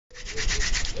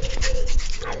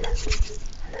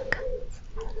Hello guys,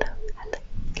 hello.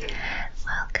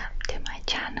 Welcome to my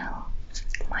channel.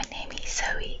 My name is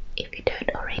Zoe, if you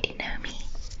don't already know me.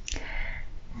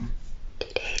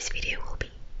 Today's video will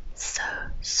be so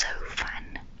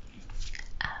fun.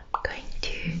 I'm going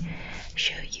to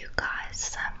show you guys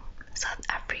some South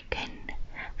African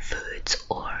foods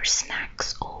or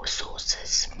snacks or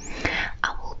sauces.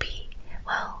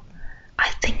 I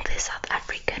think they're South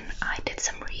African. I did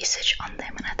some research on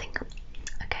them and I think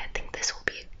this will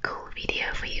be a cool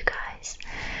video for you guys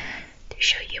to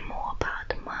show you more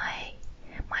about my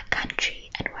country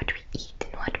and what we eat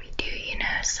and what we do, you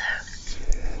know. So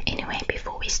anyway,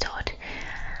 before we start,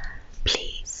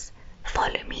 please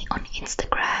follow me on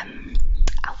Instagram.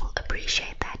 I will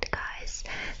appreciate that, guys.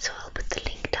 So I'll put the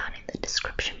link down in the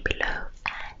description below.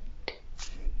 And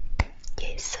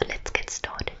yes, so let's get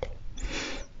started.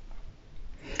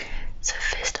 So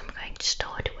first I'm going to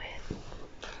start with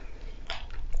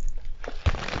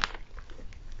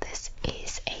this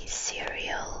is a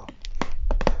cereal.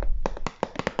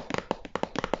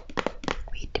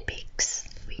 Weet-Bix.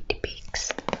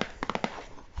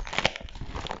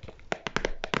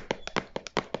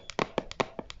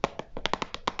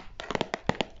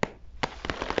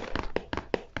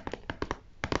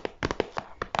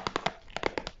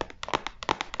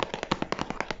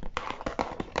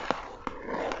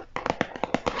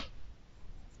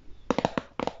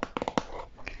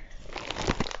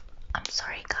 I'm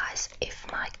sorry guys if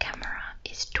my camera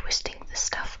is twisting the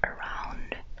stuff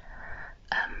around.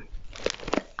 I'm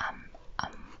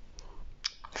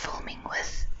filming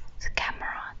with the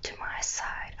camera to my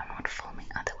side. I'm not filming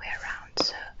other way around,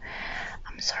 so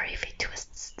I'm sorry if it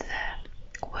twists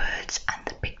the words and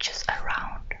the pictures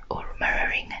around or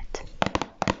mirroring it.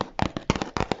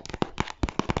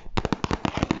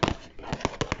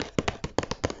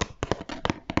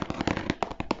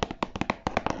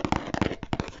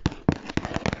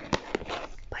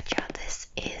 But yeah, this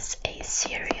is a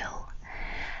cereal.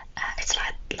 It's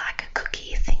like a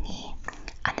cookie thingy,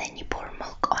 and then you pour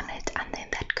milk on it, and then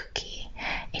that cookie,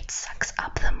 it sucks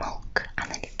up the milk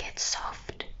and then it gets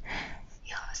soft.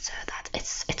 Yeah, so that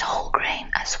it's whole grain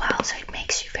as well, so it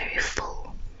makes you very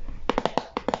full.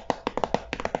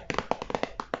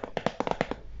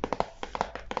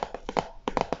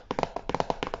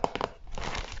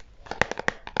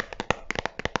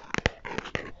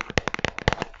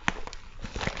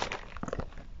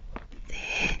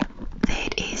 There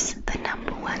it is, the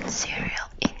 #1 cereal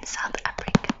in South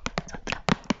Africa.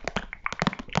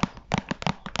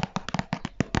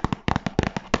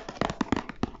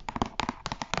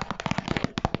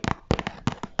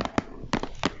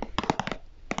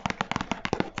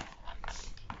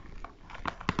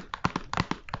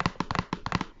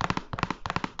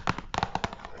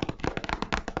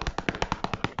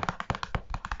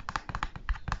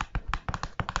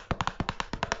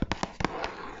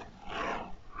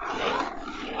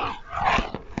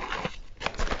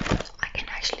 I can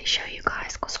actually show you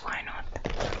guys, cause why not?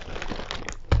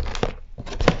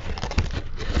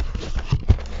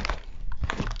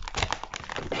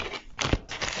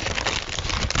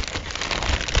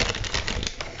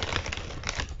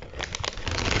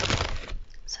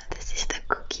 So this is the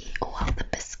cookie, or the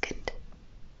biscuit.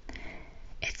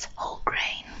 It's whole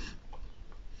grain,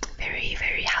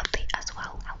 very healthy as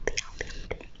well. Healthy.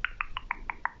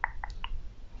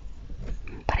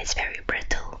 But it's very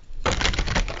brittle.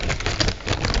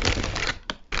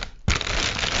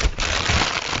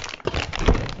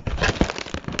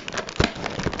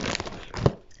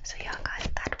 So yeah guys,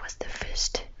 that was the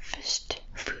first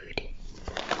food.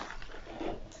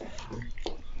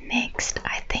 Next,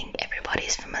 I think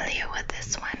everybody's familiar with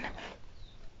this one.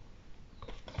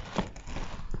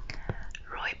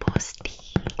 Rooibos tea.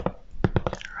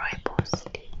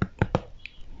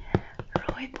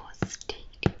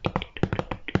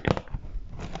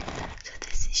 So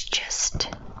this is just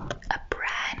a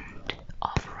brand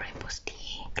of rooibos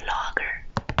tea lager.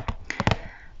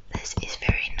 This is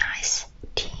very nice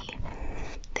tea.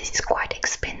 This is quite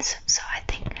expensive, so I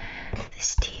think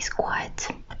this tea is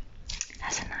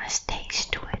has a nice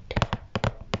taste to it.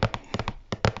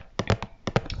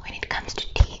 When it comes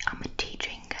to tea, I'm a tea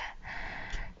drinker.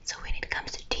 So when it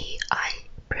comes to tea, I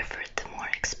prefer the more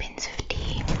expensive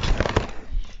tea.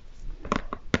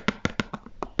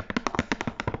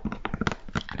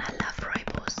 And I love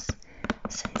rooibos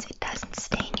since it doesn't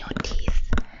stain your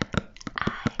teeth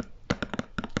and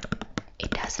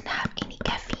it doesn't have any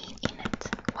caffeine in it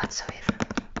whatsoever.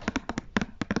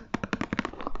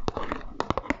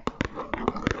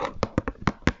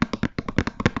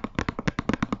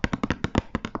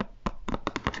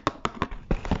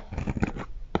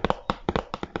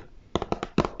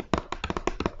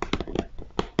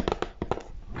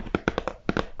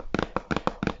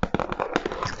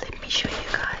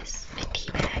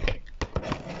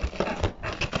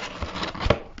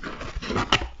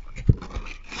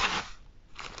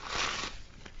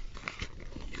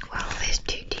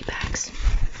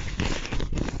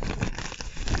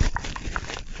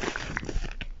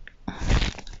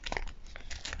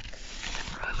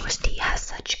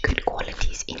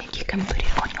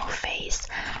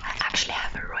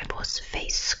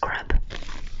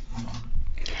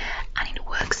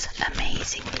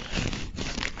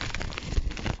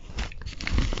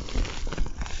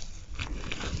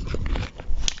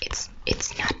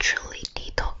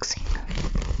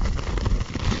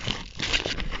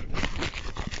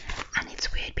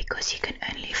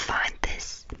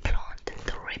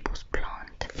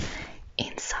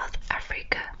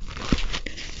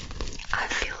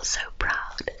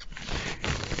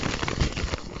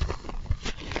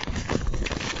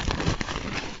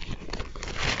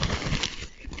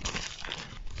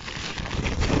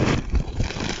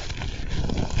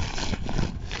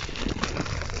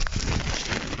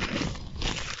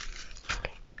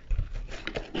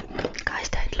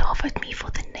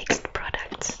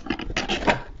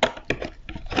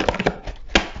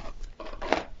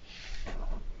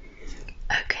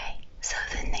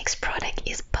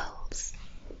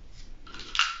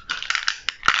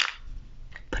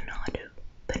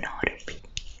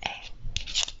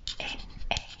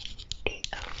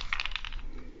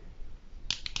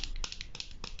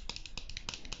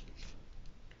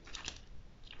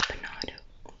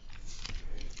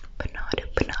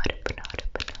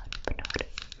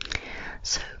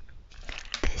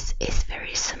 is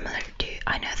very similar to,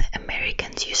 I know the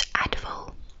Americans use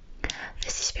Advil.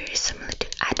 This is very similar to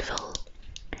Advil.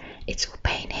 It's for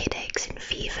pain, headaches, and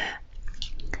fever,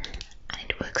 and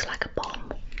it works like a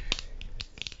bomb.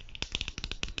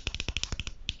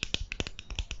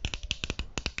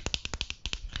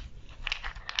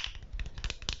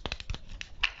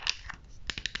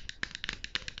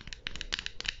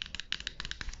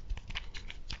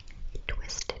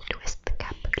 Twist it, twist the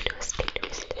cap, twist it,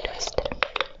 twist it, twist it.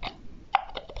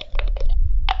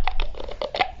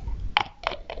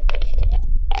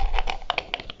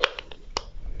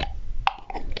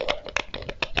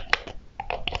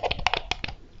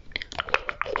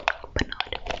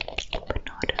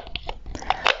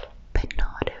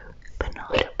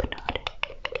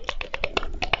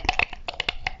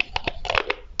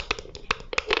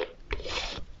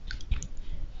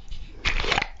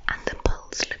 And the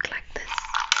pills look like this.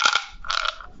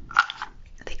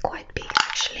 They're quite big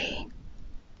actually.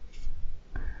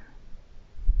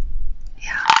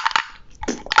 Yeah,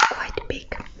 quite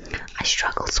big. I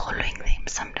struggle swallowing them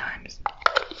sometimes.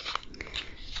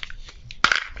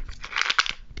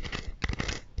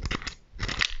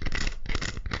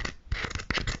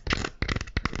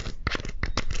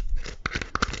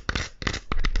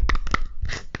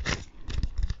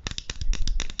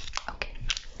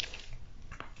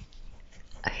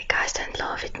 Okay guys, don't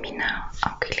laugh at me now.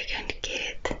 I'm quickly going to get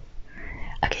it.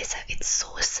 Okay, so it's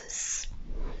sauces.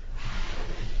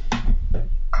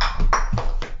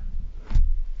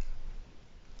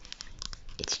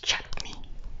 It's chutney.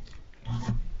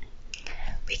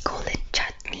 We call it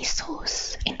chutney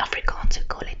sauce. In Afrikaans we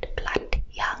call it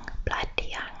bladjang,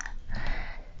 bladjang.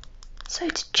 So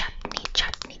it's chutney,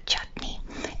 chutney, chutney.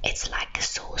 It's like a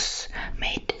sauce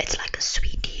made, it's like a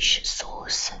Swedish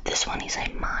sauce. This one is a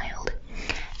mild,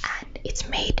 and it's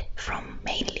made from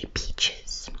mainly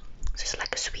peaches. So it's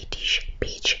like a Swedish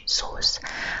peach sauce.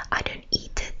 I don't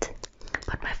eat it,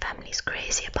 but my family's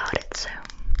crazy about it, so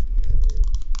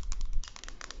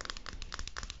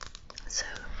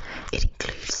it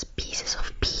includes pieces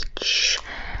of peach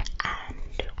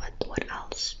and what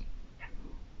else?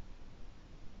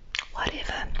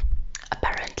 Whatever.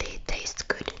 Apparently it tastes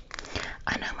good.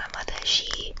 I know my mother,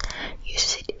 she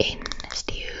uses it in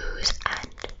stews and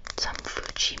some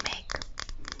food she makes.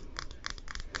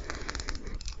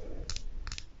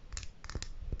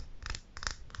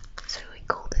 So we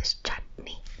call this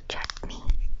chutney, chutney,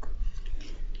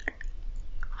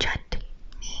 chutney,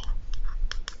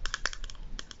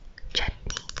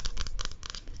 chutney.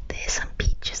 There's some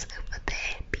peaches over there.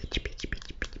 Peach, peach,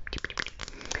 peach, peach, peach, peach,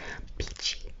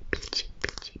 peachy, peachy,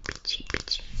 peachy, peachy,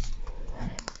 peachy.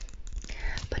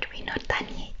 But we're not done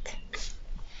yet.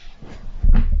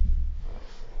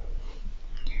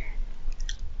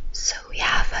 So we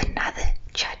have another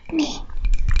chutney.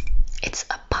 It's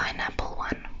a pineapple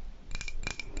one.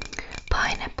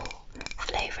 Pineapple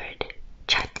flavored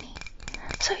chutney.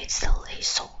 So it's still a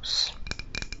sauce,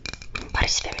 but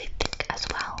it's very thick as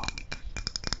well.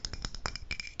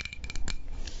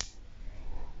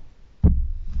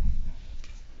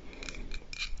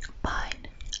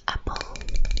 Pineapple.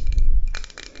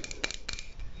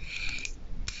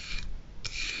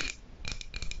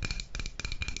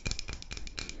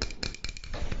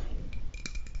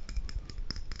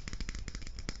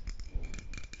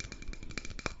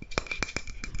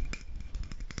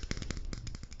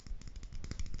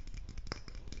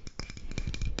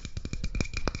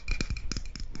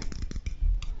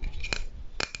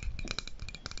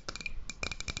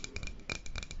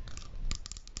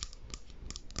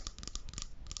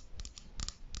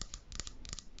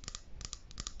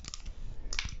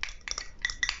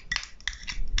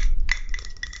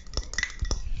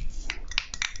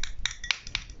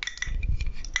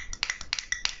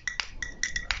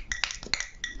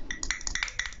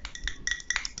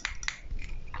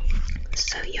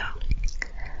 So yeah,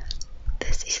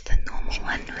 this is the normal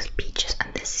one with peaches,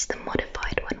 and this is the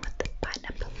modified one with the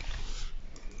pineapple.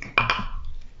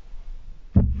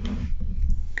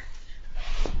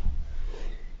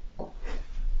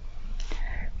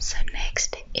 So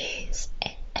next is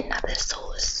another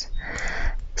sauce.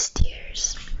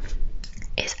 Steers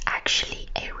is actually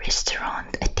a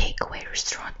restaurant, a takeaway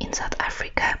restaurant in South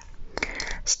Africa.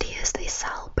 Steers, they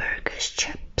sell burgers,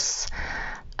 chips.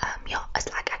 Yeah, it's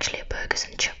like actually a burgers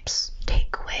and chips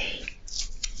takeaway.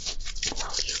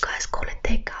 Well, you guys call it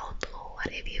takeout or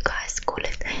whatever.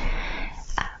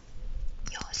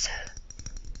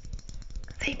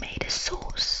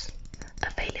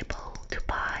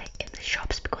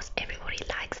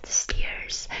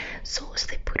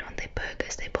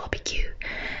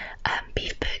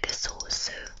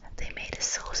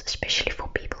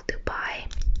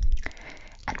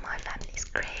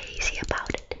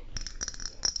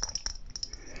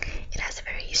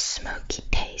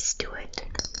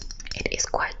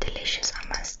 delicious, I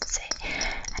must say,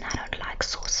 and I don't like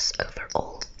sauces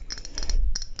overall.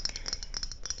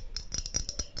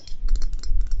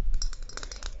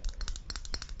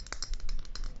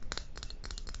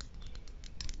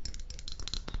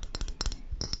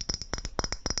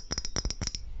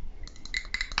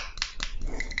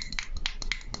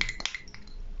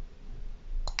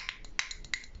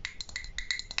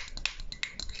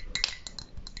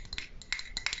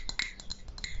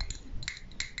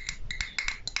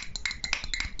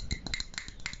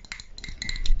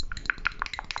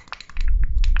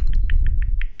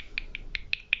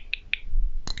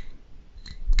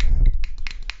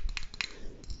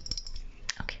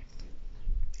 Okay,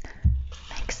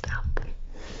 next up.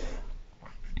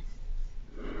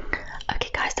 Okay,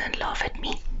 guys, don't laugh at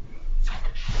me.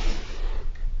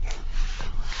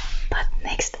 But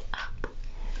next up,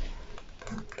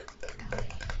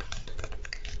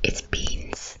 it's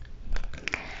beans.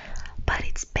 But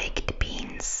it's baked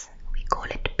beans. We call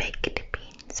it baked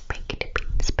beans, baked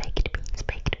beans, baked beans,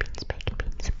 baked beans, baked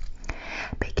beans.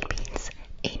 Baked beans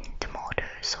in tomato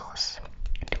sauce.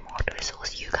 Tomato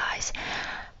sauce, you guys.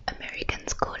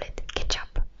 Americans call it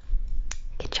ketchup.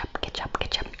 Ketchup, ketchup,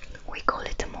 ketchup. We call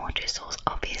it tomato sauce,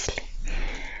 obviously.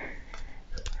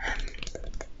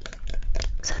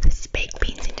 So this is baked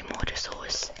beans in tomato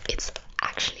sauce. It's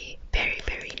actually very,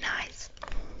 very nice.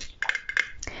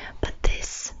 But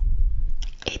this,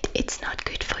 it's not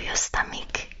good for your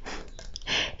stomach.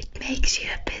 It makes you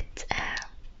a bit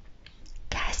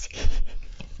gassy.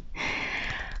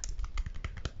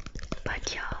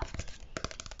 But yeah,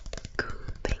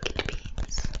 good baked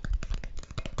beans.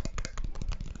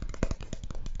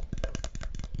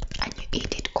 And you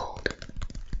eat it cold.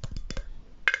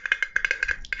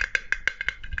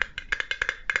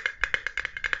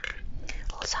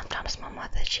 Well, sometimes my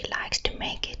mother, she likes to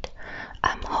make it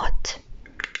hot.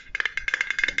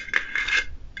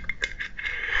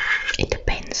 It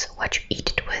depends what you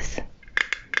eat it with.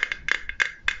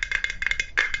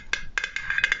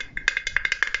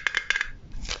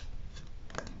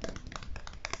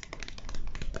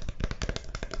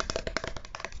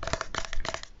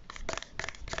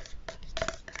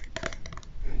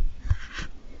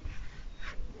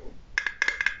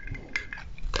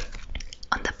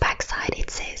 On the back side it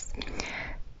says,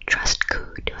 trust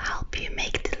Koo to help you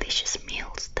make delicious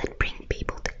meals that bring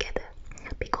people together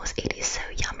because it is so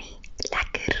yummy.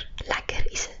 Lekker. Lekker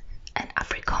is an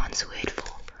Afrikaans word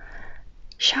for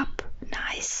sharp,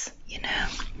 nice, you know.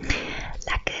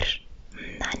 Lekker.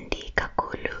 Nandi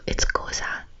kakulu. It's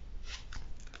Xhosa.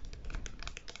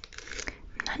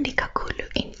 Nandi kakulu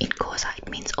in Xhosa it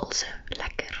means also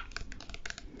lekker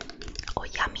or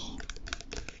yummy.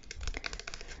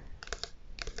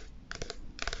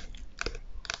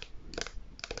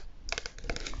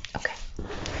 Okay,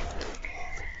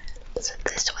 so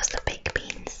this was the baked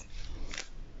beans.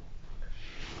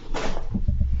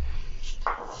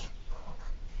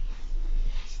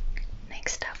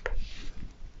 Next up,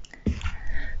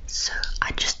 so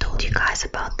I just told you guys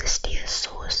about the steer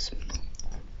sauce.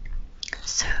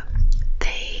 So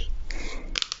they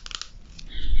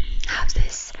have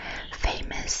this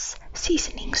famous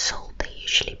seasoning salt they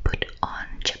usually put on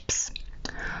chips,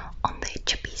 on their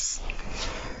chippies,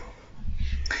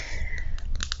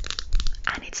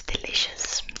 and it's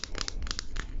delicious.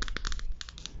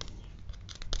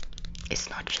 It's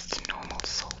not just normal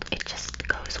salt, it just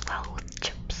goes well with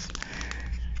chips.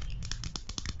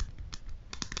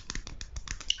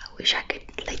 I wish I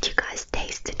could let you guys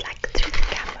taste it like through the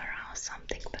camera or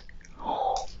something, but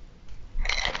oh.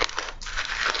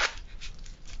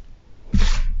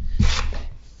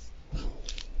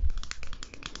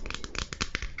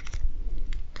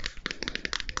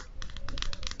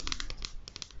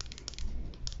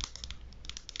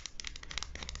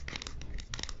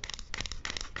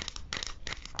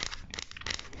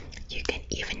 You can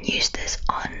even use this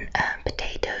on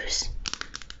potatoes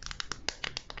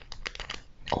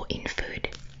or in food.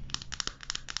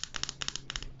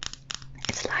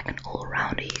 It's like an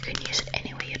all-rounder, you can use it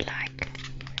anywhere you like.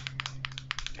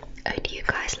 Oh, do you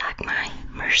guys like my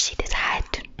Mercedes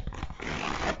hat?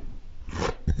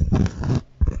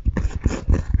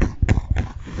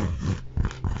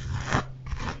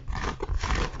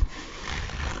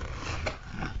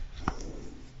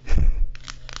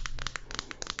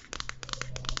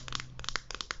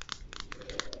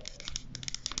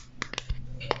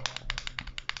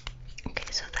 Okay,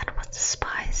 so that was the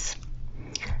spice.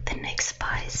 The next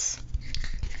spice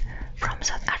from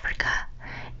South Africa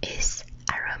is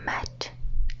aromat.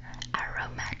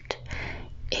 Aromat.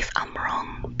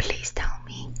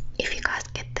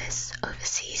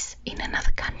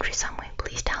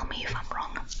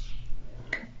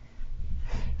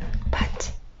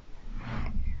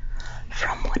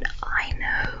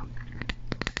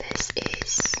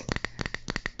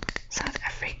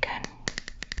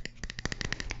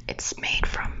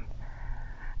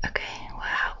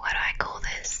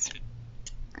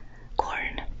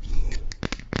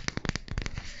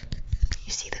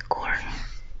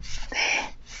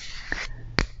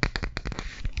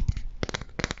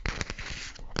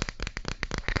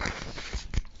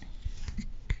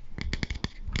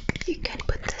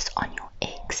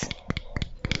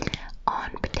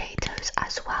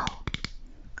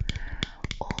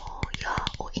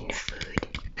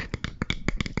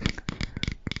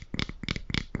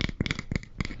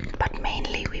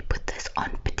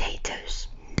 on potatoes,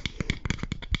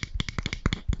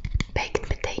 baked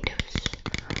potatoes,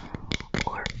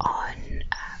 or on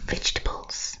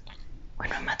vegetables. When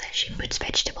my mother, she puts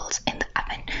vegetables in the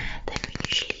oven, then we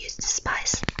usually use the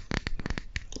spice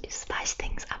to spice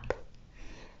things up.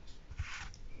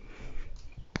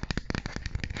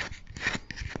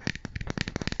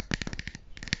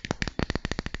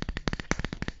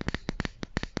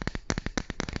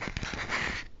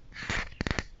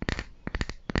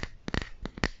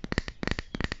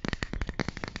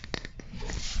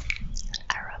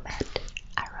 Aromat,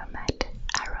 aromat,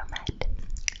 aromat,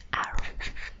 aromat,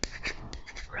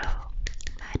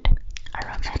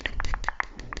 aromat.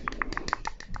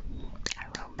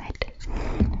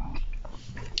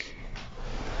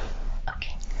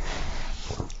 Okay,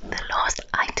 the last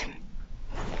item.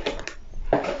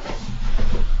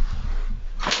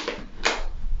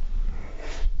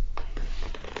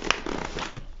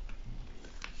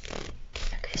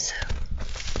 Okay, so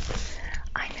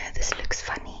I know this looks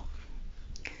funny,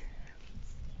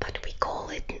 but we call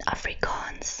it in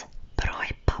Afrikaans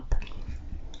braaipap.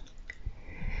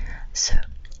 So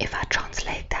if I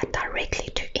translate that directly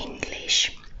to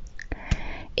English,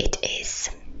 it is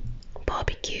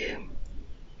barbecue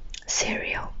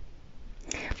cereal,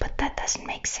 but that doesn't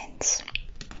make sense.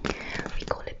 We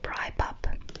call it braaipap.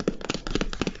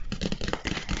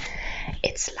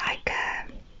 It's like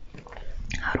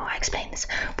how do I explain this?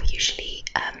 We usually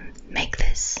make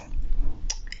this.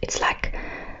 It's like,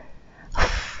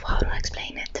 how do I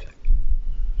explain it?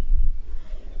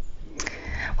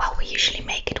 Well, we usually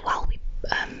make it while we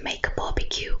make a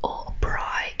barbecue or a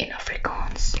braai in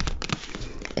Afrikaans.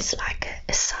 It's like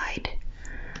a side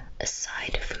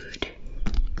food.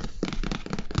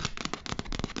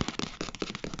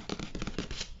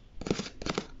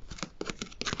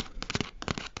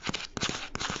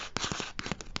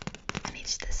 And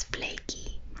it's this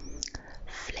flaky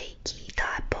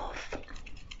type of,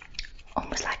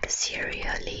 almost like a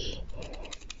cereal-y,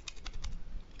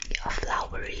 a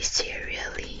floury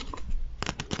cereal-y.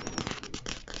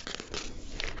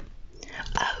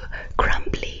 Oh,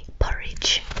 crumbly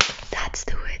porridge. That's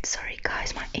the word. Sorry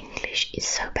guys, my English is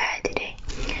so bad today.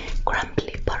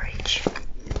 Crumbly porridge.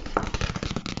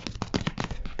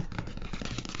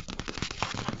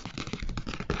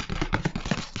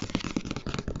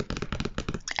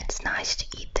 It's nice to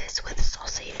eat this with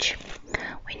sausage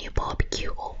when you barbecue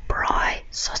or braai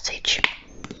sausage,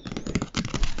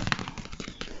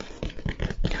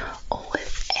 or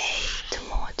with a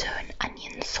tomato and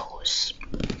onion sauce.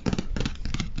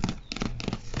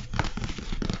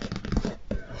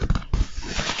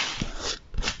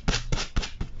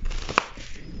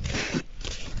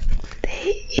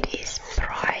 It is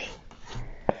braai.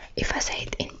 If I say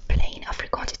it in plain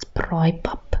Afrikaans, it's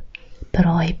braaipap,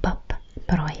 braaipap,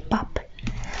 braaipap,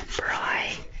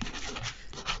 braai,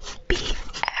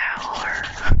 B-R-A-I-P-A-P,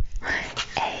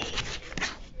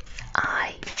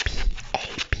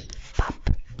 pap,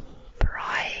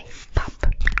 braaipap.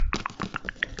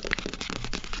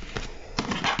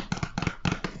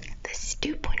 This is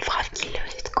 2.5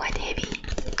 kilos, it's quite heavy.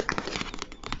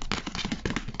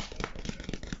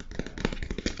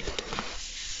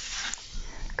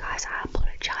 Guys, I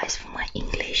apologize for my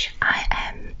English. I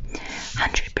am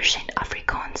 100%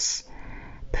 Afrikaans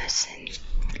person.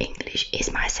 English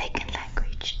is my second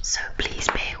language, so please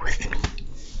bear with me.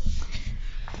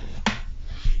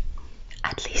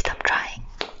 At least I'm trying.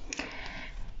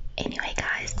 Anyway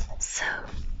guys, so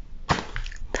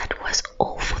that was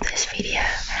all for this video,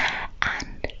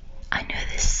 and I know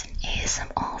this is an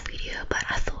ASMR video, but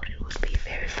I thought it would be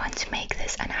very fun to make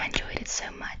this and I enjoyed it so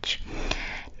much.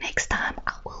 Next time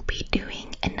I will be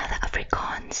doing another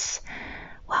Afrikaans,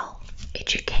 well,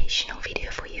 educational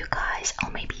video for you guys.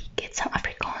 I'll maybe get some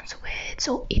Afrikaans words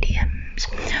or idioms,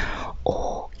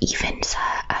 or even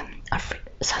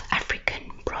South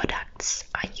African products.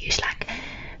 I use like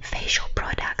facial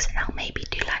products, and I'll maybe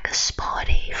do like a spa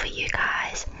day for you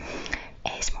guys.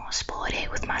 A small spa day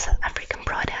with my South African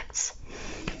products,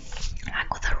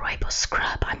 like with the rooibos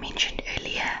scrub I mentioned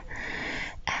earlier.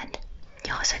 And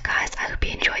yeah, so guys, I hope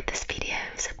you enjoyed this video.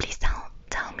 So please tell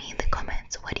me in the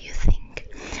comments, what do you think?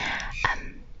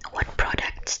 What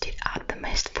product stood out the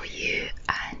most for you?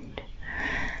 And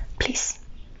please,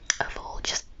 overall,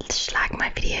 just like my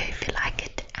video if you like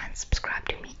it, and subscribe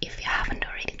to me if you haven't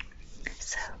already.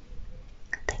 So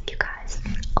thank you guys.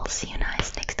 I'll see you now.